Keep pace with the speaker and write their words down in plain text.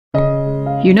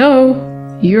You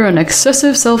know, you're an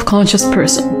excessive self-conscious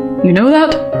person. You know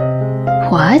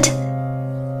that? What?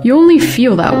 You only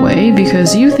feel that way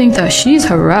because you think that she's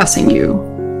harassing you.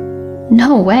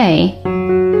 No way.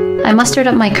 I mustered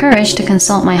up my courage to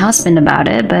consult my husband about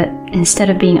it, but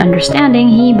instead of being understanding,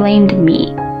 he blamed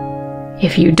me.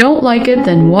 If you don't like it,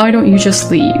 then why don't you just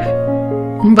leave?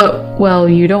 But, well,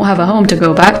 you don't have a home to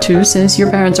go back to since your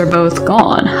parents are both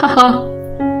gone, haha.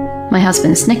 My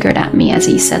husband snickered at me as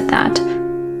he said that.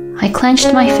 I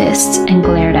clenched my fists and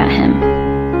glared at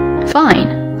him.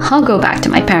 Fine, I'll go back to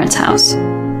my parents' house.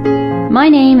 My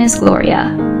name is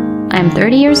Gloria. I'm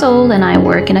 30 years old and I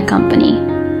work in a company.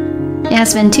 It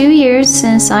has been 2 years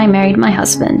since I married my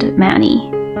husband, Manny.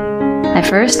 I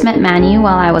first met Manny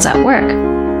while I was at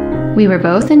work. We were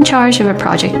both in charge of a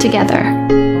project together.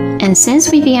 And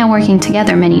since we began working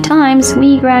together many times,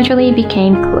 we gradually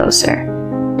became closer.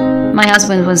 My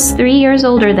husband was 3 years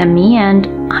older than me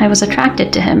and I was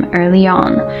attracted to him early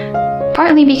on,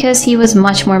 partly because he was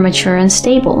much more mature and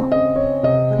stable.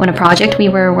 When a project we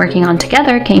were working on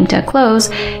together came to a close,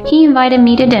 he invited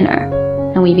me to dinner,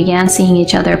 and we began seeing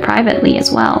each other privately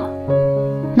as well.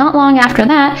 Not long after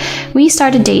that, we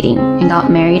started dating and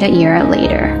got married a year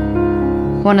later.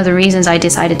 One of the reasons I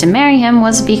decided to marry him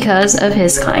was because of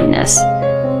his kindness.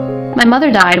 My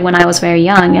mother died when I was very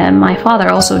young, and my father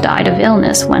also died of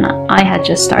illness when I had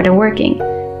just started working.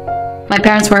 My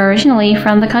parents were originally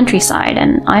from the countryside,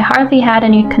 and I hardly had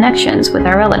any connections with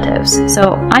our relatives,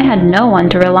 so I had no one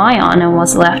to rely on and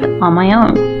was left on my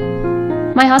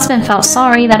own. My husband felt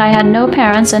sorry that I had no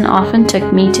parents and often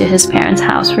took me to his parents'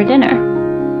 house for dinner.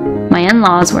 My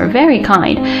in-laws were very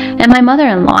kind, and my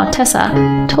mother-in-law,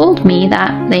 Tessa, told me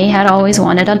that they had always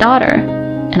wanted a daughter,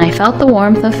 and I felt the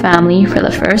warmth of family for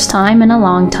the first time in a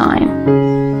long time.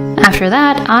 After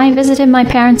that, I visited my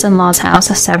parents-in-law's house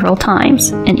several times,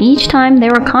 and each time they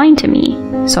were kind to me,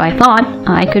 so I thought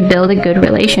I could build a good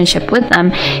relationship with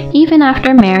them even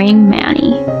after marrying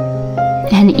Manny.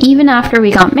 And even after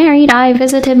we got married, I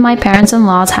visited my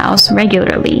parents-in-law's house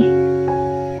regularly.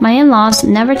 My in-laws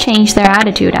never changed their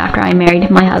attitude after I married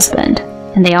my husband,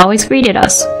 and they always greeted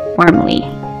us warmly.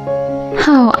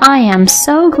 Oh, I am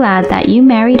so glad that you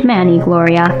married Manny,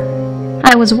 Gloria.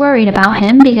 I was worried about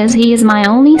him because he is my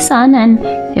only son and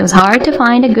it was hard to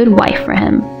find a good wife for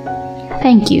him.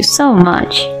 Thank you so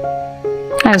much.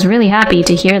 I was really happy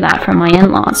to hear that from my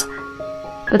in-laws.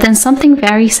 But then something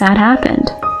very sad happened.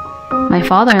 My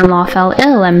father-in-law fell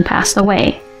ill and passed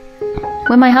away.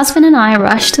 When my husband and I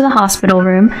rushed to the hospital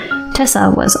room,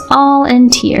 Tessa was all in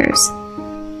tears.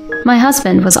 My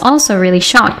husband was also really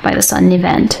shocked by the sudden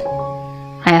event.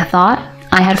 I had thought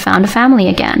I had found a family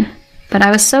again, but I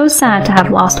was so sad to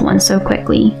have lost one so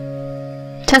quickly.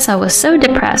 Tessa was so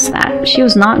depressed that she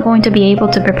was not going to be able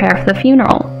to prepare for the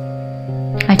funeral.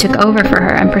 I took over for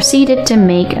her and proceeded to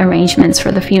make arrangements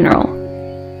for the funeral.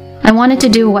 I wanted to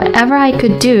do whatever I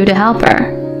could do to help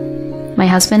her. My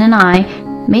husband and I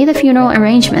made the funeral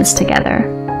arrangements together,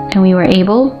 and we were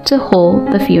able to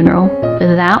hold the funeral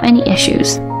without any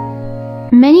issues.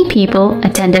 Many people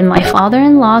attended my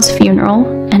father-in-law's funeral,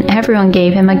 and everyone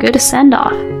gave him a good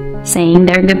send-off, saying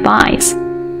their goodbyes.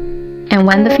 And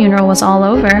when the funeral was all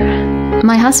over,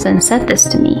 my husband said this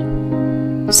to me.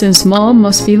 Since Mom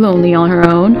must be lonely on her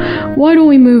own, why don't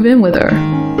we move in with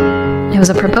her? It was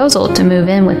a proposal to move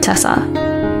in with Tessa.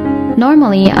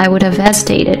 Normally, I would have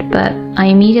hesitated, but I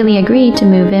immediately agreed to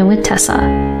move in with Tessa.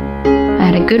 I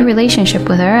had a good relationship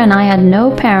with her, and I had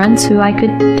no parents who I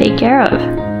could take care of.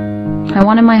 I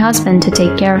wanted my husband to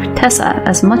take care of Tessa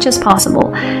as much as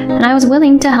possible, and I was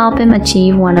willing to help him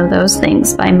achieve one of those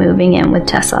things by moving in with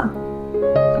Tessa.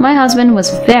 My husband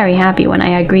was very happy when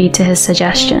I agreed to his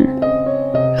suggestion.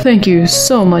 Thank you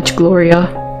so much,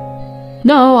 Gloria.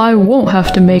 Now I won't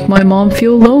have to make my mom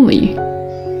feel lonely.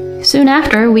 Soon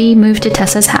after, we moved to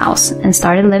Tessa's house and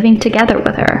started living together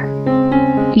with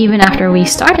her. Even after we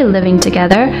started living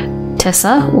together,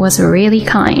 Tessa was really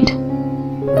kind.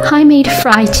 I made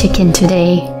fried chicken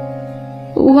today.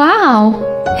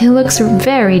 Wow, it looks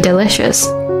very delicious.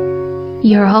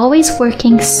 You're always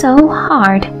working so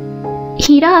hard.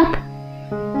 Eat up.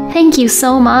 Thank you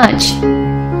so much.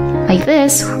 Like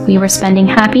this, we were spending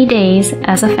happy days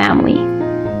as a family.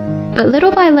 But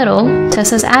little by little,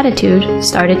 Tessa's attitude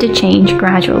started to change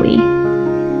gradually.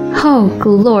 Oh,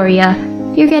 Gloria,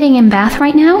 you're getting in bath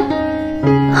right now?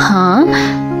 Huh?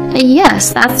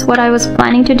 Yes, that's what I was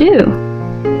planning to do.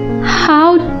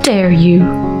 How dare you?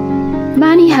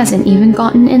 Manny hasn't even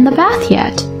gotten in the bath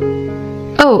yet.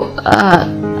 Oh,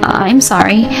 I'm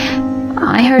sorry.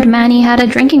 I heard Manny had a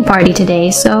drinking party today,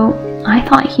 so I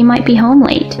thought he might be home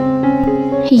late.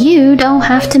 You don't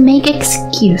have to make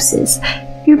excuses.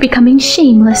 You're becoming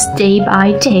shameless day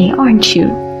by day, aren't you?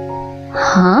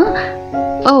 Huh?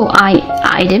 Oh,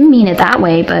 I didn't mean it that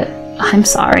way, but I'm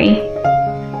sorry.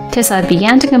 Tessa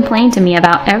began to complain to me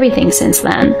about everything since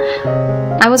then.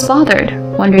 I was bothered,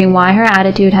 wondering why her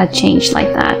attitude had changed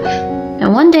like that.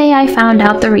 And one day I found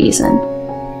out the reason.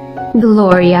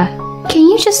 Gloria, can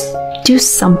you just do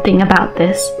something about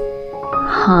this?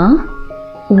 Huh?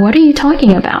 What are you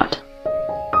talking about?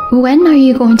 When are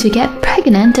you going to get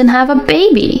pregnant and have a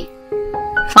baby?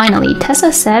 Finally,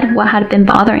 Tessa said what had been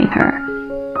bothering her.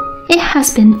 It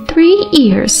has been 3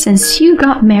 years since you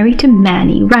got married to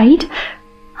Manny, right?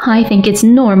 I think it's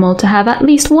normal to have at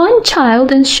least one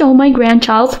child and show my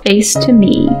grandchild's face to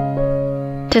me.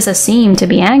 Tessa seemed to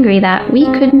be angry that we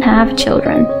couldn't have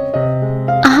children.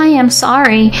 I am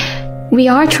sorry. We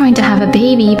are trying to have a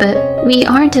baby, but we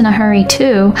aren't in a hurry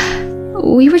too.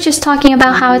 We were just talking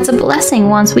about how it's a blessing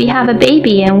once we have a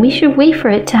baby and we should wait for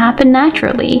it to happen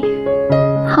naturally.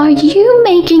 Are you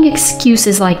making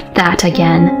excuses like that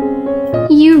again?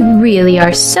 You really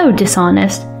are so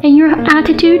dishonest, and your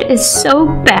attitude is so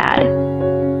bad.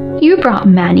 You brought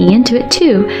Manny into it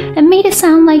too, and made it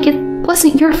sound like it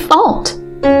wasn't your fault.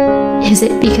 Is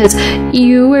it because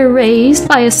you were raised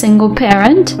by a single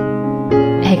parent?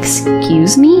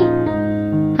 Excuse me?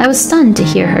 I was stunned to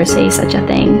hear her say such a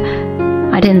thing.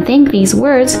 I didn't think these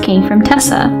words came from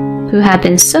Tessa, who had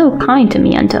been so kind to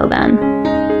me until then.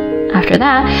 After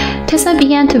that, Tessa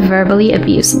began to verbally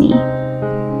abuse me.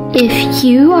 If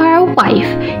you are a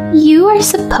wife, you are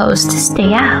supposed to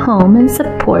stay at home and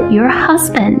support your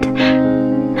husband.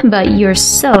 But you're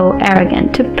so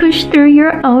arrogant to push through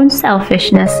your own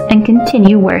selfishness and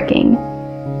continue working.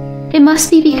 It must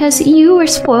be because you were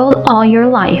spoiled all your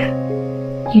life.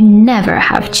 You never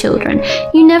have children,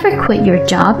 you never quit your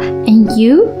job, and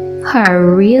you are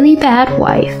a really bad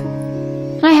wife.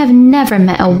 I have never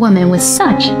met a woman with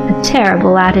such a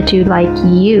terrible attitude like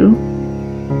you.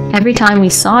 Every time we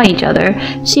saw each other,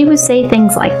 she would say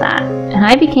things like that, and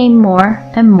I became more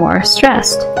and more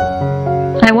stressed.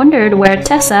 I wondered where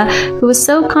Tessa, who was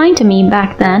so kind to me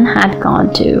back then, had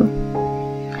gone to.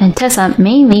 And Tessa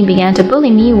mainly began to bully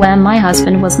me when my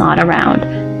husband was not around.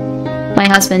 My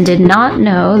husband did not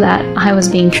know that I was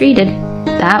being treated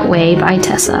that way by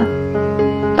Tessa.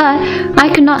 But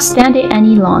I could not stand it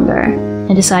any longer,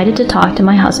 and decided to talk to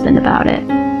my husband about it.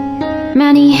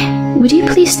 Manny, would you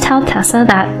please tell Tessa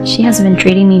that she has been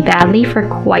treating me badly for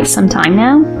quite some time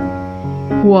now?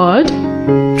 What?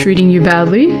 Treating you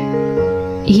badly?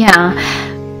 Yeah,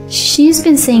 she's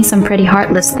been saying some pretty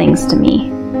heartless things to me.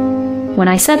 When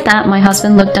I said that, my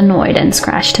husband looked annoyed and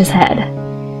scratched his head.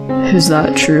 Is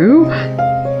that true?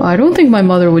 I don't think my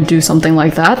mother would do something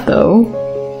like that, though.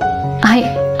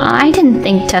 I didn't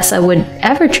think Tessa would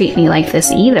ever treat me like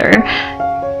this either.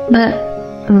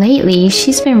 But lately,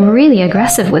 she's been really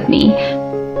aggressive with me.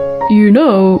 You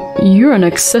know, you're an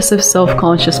excessive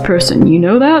self-conscious person, you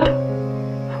know that?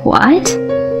 What?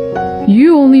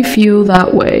 You only feel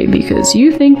that way because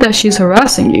you think that she's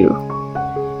harassing you.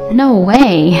 No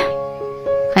way.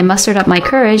 I mustered up my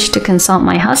courage to consult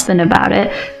my husband about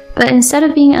it, but instead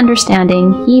of being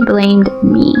understanding, he blamed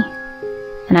me.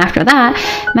 And after that,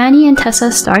 Manny and Tessa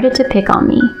started to pick on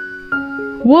me.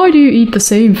 Why do you eat the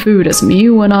same food as me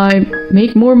when I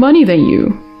make more money than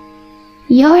you?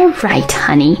 You're right,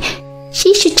 honey.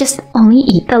 She should just only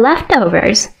eat the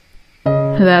leftovers.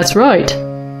 That's right.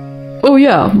 Oh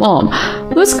yeah, Mom,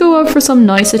 let's go out for some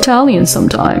nice Italian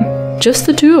sometime. Just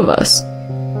the two of us.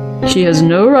 She has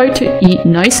no right to eat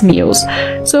nice meals,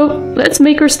 so let's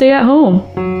make her stay at home.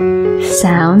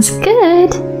 Sounds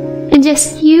good.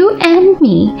 Just you and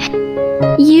me.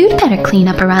 You'd better clean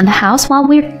up around the house while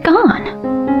we're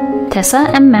gone.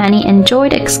 Tessa and Manny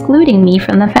enjoyed excluding me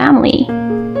from the family.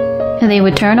 They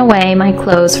would turn away my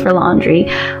clothes for laundry,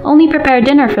 only prepare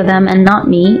dinner for them and not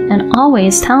me, and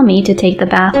always tell me to take the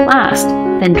bath last,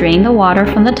 then drain the water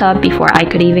from the tub before I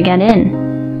could even get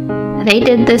in. They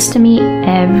did this to me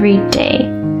every day,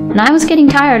 and I was getting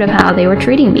tired of how they were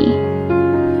treating me.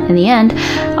 In the end,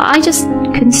 I just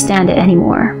couldn't stand it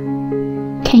anymore.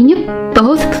 Can you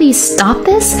both please stop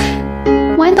this?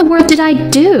 What in the world did I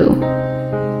do?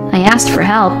 I asked for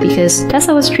help because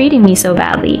Tessa was treating me so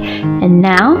badly, and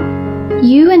now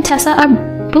you and Tessa are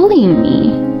bullying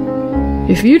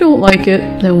me. If you don't like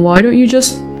it, then why don't you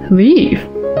just leave?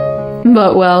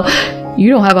 But well, you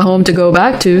don't have a home to go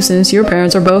back to since your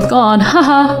parents are both gone,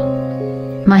 haha.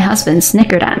 My husband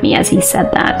snickered at me as he said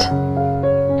that.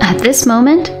 At this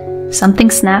moment,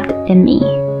 something snapped in me.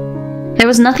 There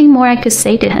was nothing more I could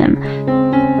say to him.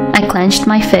 I clenched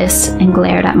my fists and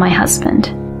glared at my husband.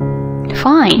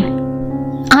 Fine.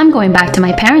 I'm going back to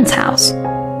my parents' house.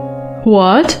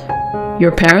 What?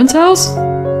 Your parents' house?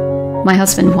 My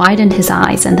husband widened his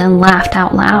eyes and then laughed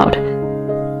out loud.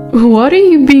 What are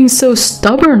you being so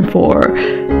stubborn for?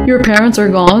 Your parents are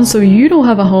gone, so you don't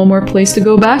have a home or place to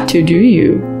go back to, do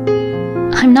you?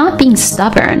 I'm not being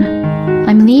stubborn.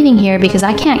 I'm leaving here because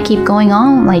I can't keep going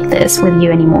on like this with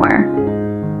you anymore.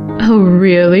 Oh,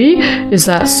 really? Is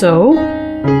that so?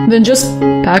 Then just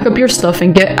pack up your stuff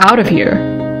and get out of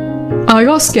here. I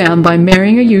got scammed by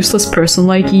marrying a useless person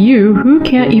like you who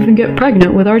can't even get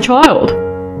pregnant with our child.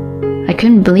 I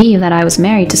couldn't believe that I was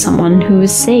married to someone who would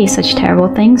say such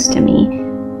terrible things to me.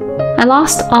 I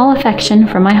lost all affection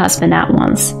for my husband at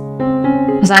once.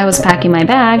 As I was packing my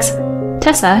bags,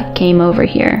 Tessa came over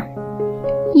here.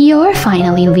 You're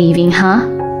finally leaving, huh?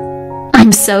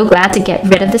 I'm so glad to get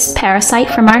rid of this parasite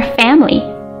from our family.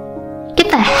 Get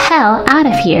the hell out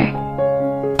of here.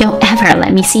 Don't ever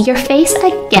let me see your face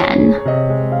again.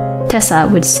 Tessa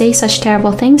would say such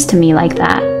terrible things to me like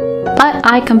that, but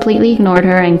I completely ignored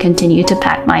her and continued to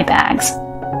pack my bags.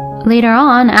 Later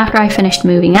on, after I finished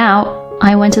moving out,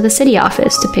 I went to the city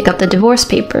office to pick up the divorce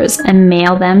papers and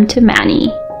mail them to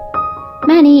Manny.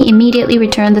 Manny immediately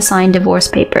returned the signed divorce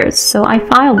papers, so I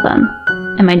filed them,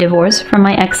 and my divorce from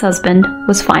my ex-husband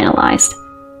was finalized.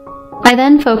 I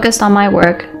then focused on my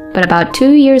work, but about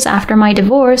 2 years after my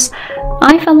divorce,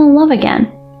 I fell in love again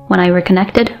when I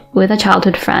reconnected with a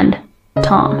childhood friend,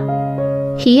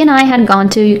 Tom. He and I had gone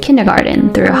to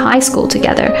kindergarten through high school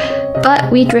together,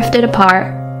 but we drifted apart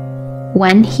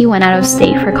when he went out of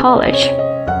state for college.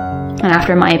 And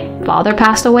after my father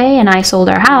passed away and I sold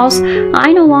our house,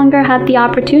 I no longer had the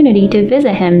opportunity to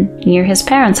visit him near his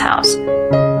parents' house,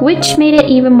 which made it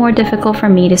even more difficult for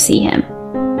me to see him.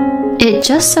 It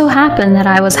just so happened that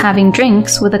I was having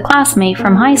drinks with a classmate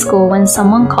from high school when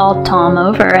someone called Tom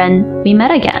over and we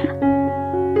met again.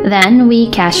 Then we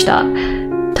catched up,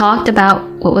 talked about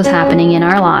what was happening in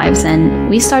our lives, and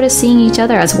we started seeing each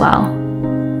other as well.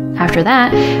 After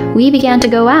that, we began to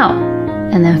go out,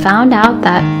 and then found out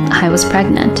that I was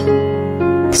pregnant.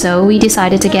 So we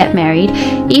decided to get married,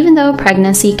 even though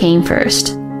pregnancy came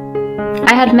first.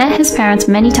 I had met his parents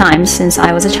many times since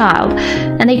I was a child,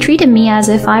 and they treated me as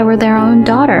if I were their own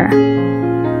daughter.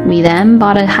 We then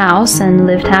bought a house and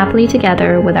lived happily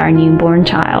together with our newborn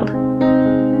child.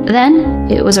 Then,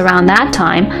 it was around that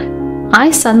time,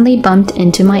 I suddenly bumped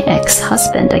into my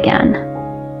ex-husband again.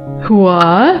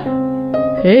 What?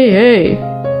 Hey,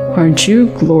 aren't you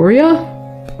Gloria?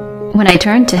 When I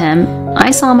turned to him,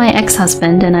 I saw my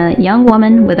ex-husband and a young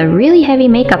woman with a really heavy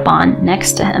makeup on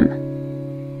next to him.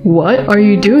 What are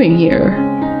you doing here?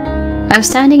 I was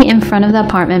standing in front of the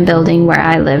apartment building where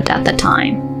I lived at the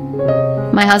time.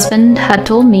 My husband had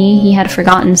told me he had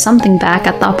forgotten something back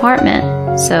at the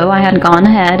apartment, so I had gone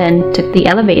ahead and took the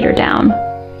elevator down.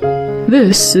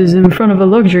 This is in front of a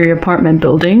luxury apartment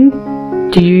building.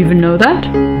 Do you even know that?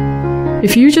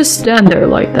 If you just stand there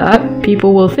like that,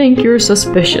 people will think you're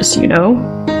suspicious, you know?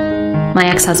 My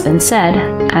ex-husband said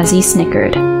as he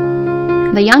snickered.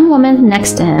 The young woman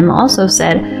next to him also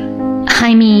said,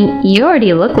 I mean, you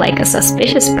already look like a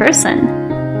suspicious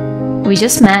person. We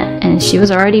just met and she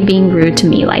was already being rude to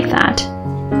me like that.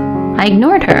 I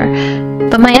ignored her,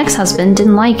 but my ex-husband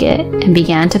didn't like it and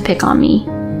began to pick on me.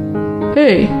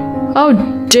 Hey, how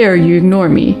dare you ignore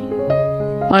me?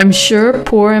 I'm sure a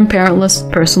poor and parentless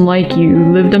person like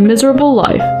you lived a miserable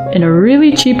life in a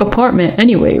really cheap apartment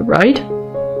anyway, right?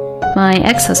 My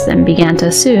ex-husband began to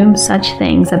assume such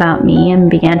things about me and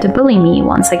began to bully me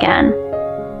once again.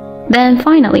 Then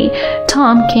finally,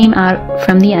 Tom came out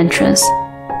from the entrance.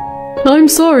 I'm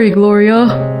sorry, Gloria.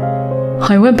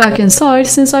 I went back inside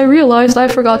since I realized I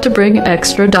forgot to bring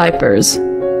extra diapers.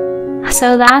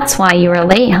 So that's why you were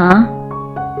late, huh?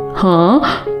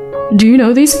 Huh? Do you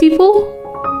know these people?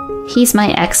 He's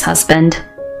my ex-husband.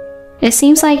 It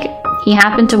seems like he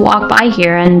happened to walk by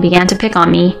here and began to pick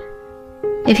on me.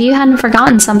 If you hadn't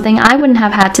forgotten something, I wouldn't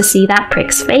have had to see that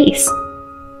prick's face.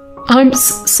 I'm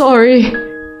sorry.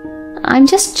 I'm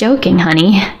just joking,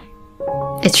 honey.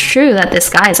 It's true that this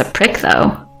guy is a prick,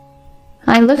 though.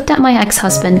 I looked at my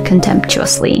ex-husband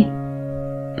contemptuously.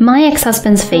 My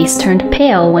ex-husband's face turned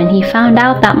pale when he found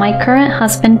out that my current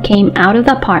husband came out of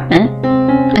the apartment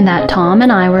and that Tom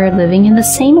and I were living in the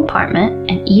same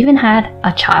apartment and even had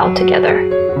a child together.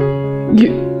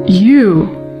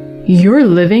 You're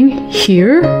living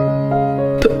here?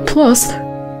 Plus,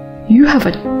 you have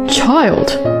a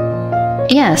child.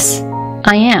 Yes,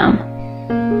 I am.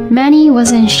 Manny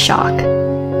was in shock.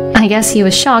 I guess he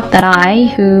was shocked that I,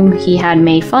 whom he had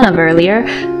made fun of earlier,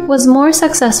 was more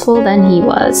successful than he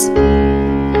was.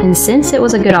 And since it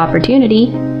was a good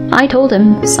opportunity, I told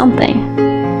him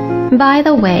something. By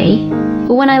the way,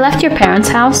 When I left your parents'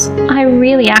 house, I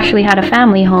really actually had a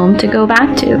family home to go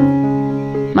back to.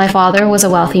 My father was a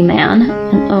wealthy man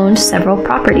and owned several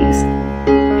properties.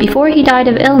 Before he died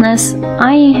of illness,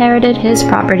 I inherited his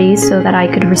properties so that I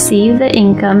could receive the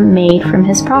income made from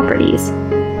his properties.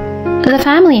 The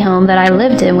family home that I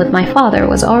lived in with my father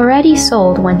was already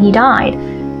sold when he died,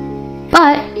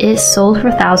 but it sold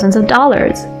for thousands of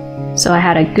dollars, so I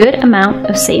had a good amount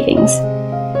of savings.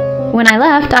 When I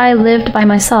left, I lived by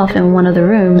myself in one of the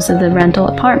rooms of the rental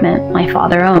apartment my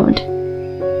father owned.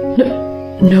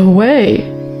 No way.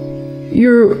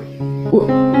 You're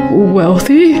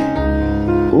wealthy?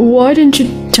 Why didn't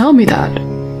you tell me that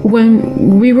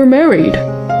when we were married?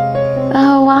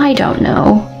 Oh, I don't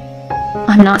know.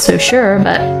 I'm not so sure,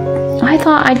 but I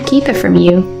thought I'd keep it from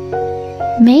you.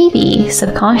 Maybe,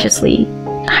 subconsciously,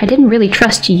 I didn't really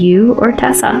trust you or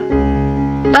Tessa.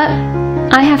 But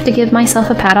I have to give myself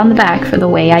a pat on the back for the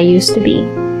way I used to be.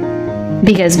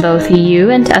 Because both you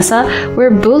and Tessa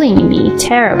were bullying me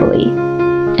terribly.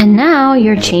 And now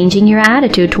you're changing your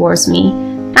attitude towards me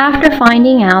after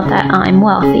finding out that I'm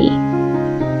wealthy.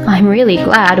 I'm really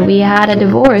glad we had a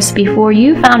divorce before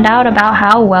you found out about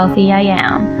how wealthy I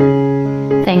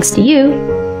am. Thanks to you,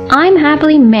 I'm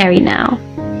happily married now,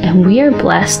 and we are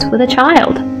blessed with a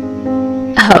child.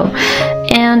 Oh,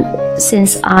 and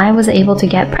since I was able to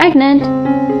get pregnant,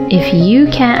 if you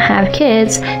can't have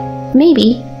kids,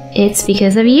 maybe it's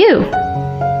because of you.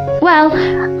 Well,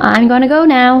 I'm gonna go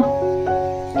now.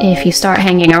 If you start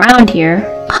hanging around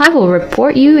here, I will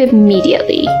report you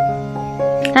immediately.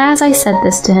 As I said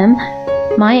this to him,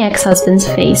 my ex-husband's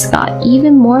face got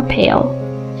even more pale,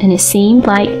 and it seemed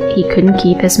like he couldn't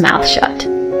keep his mouth shut.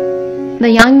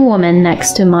 The young woman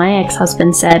next to my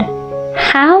ex-husband said,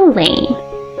 "How lame,"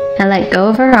 and let go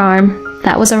of her arm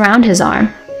that was around his arm,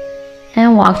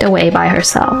 and walked away by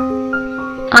herself.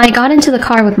 I got into the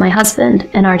car with my husband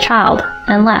and our child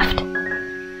and left.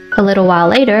 A little while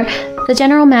later, the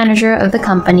general manager of the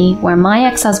company where my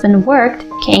ex-husband worked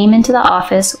came into the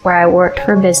office where I worked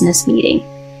for a business meeting,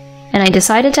 and I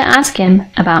decided to ask him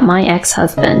about my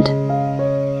ex-husband.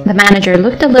 The manager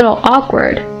looked a little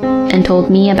awkward and told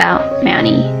me about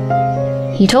Manny.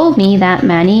 He told me that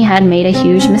Manny had made a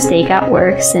huge mistake at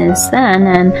work since then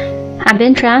and had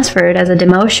been transferred as a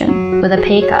demotion with a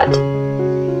pay cut.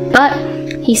 But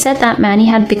he said that Manny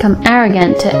had become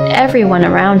arrogant to everyone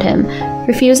around him,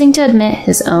 refusing to admit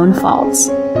his own faults.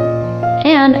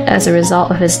 And as a result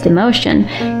of his demotion,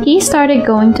 he started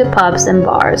going to pubs and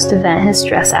bars to vent his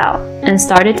stress out and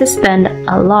started to spend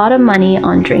a lot of money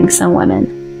on drinks and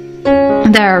women.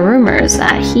 There are rumors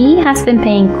that he has been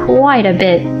paying quite a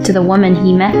bit to the woman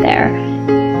he met there,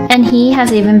 and he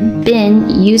has even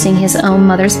been using his own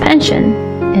mother's pension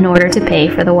in order to pay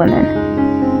for the women.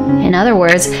 In other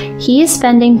words, he is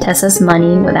spending Tessa's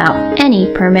money without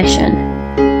any permission.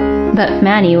 But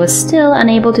Manny was still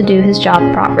unable to do his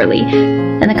job properly,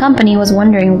 and the company was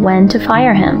wondering when to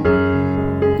fire him.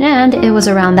 And it was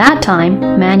around that time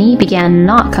Manny began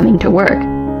not coming to work,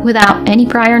 without any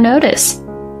prior notice.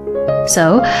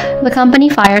 So, the company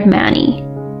fired Manny.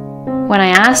 When I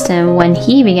asked him when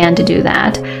he began to do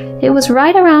that, it was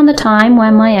right around the time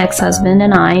when my ex-husband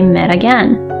and I met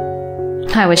again.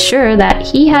 I was sure that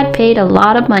he had paid a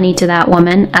lot of money to that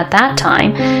woman at that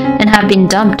time and had been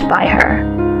dumped by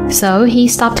her. So he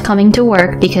stopped coming to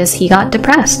work because he got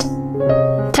depressed.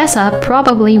 Tessa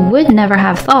probably would never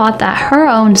have thought that her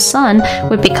own son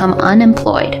would become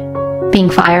unemployed, being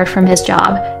fired from his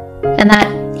job, and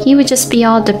that he would just be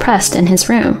all depressed in his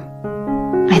room.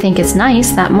 I think it's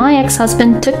nice that my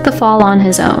ex-husband took the fall on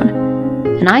his own,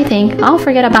 and I think I'll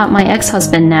forget about my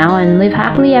ex-husband now and live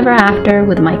happily ever after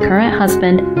with my current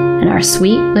husband and our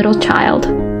sweet little child.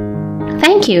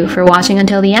 Thank you for watching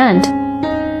until the end.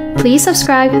 Please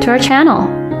subscribe to our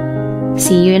channel.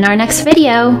 See you in our next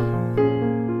video.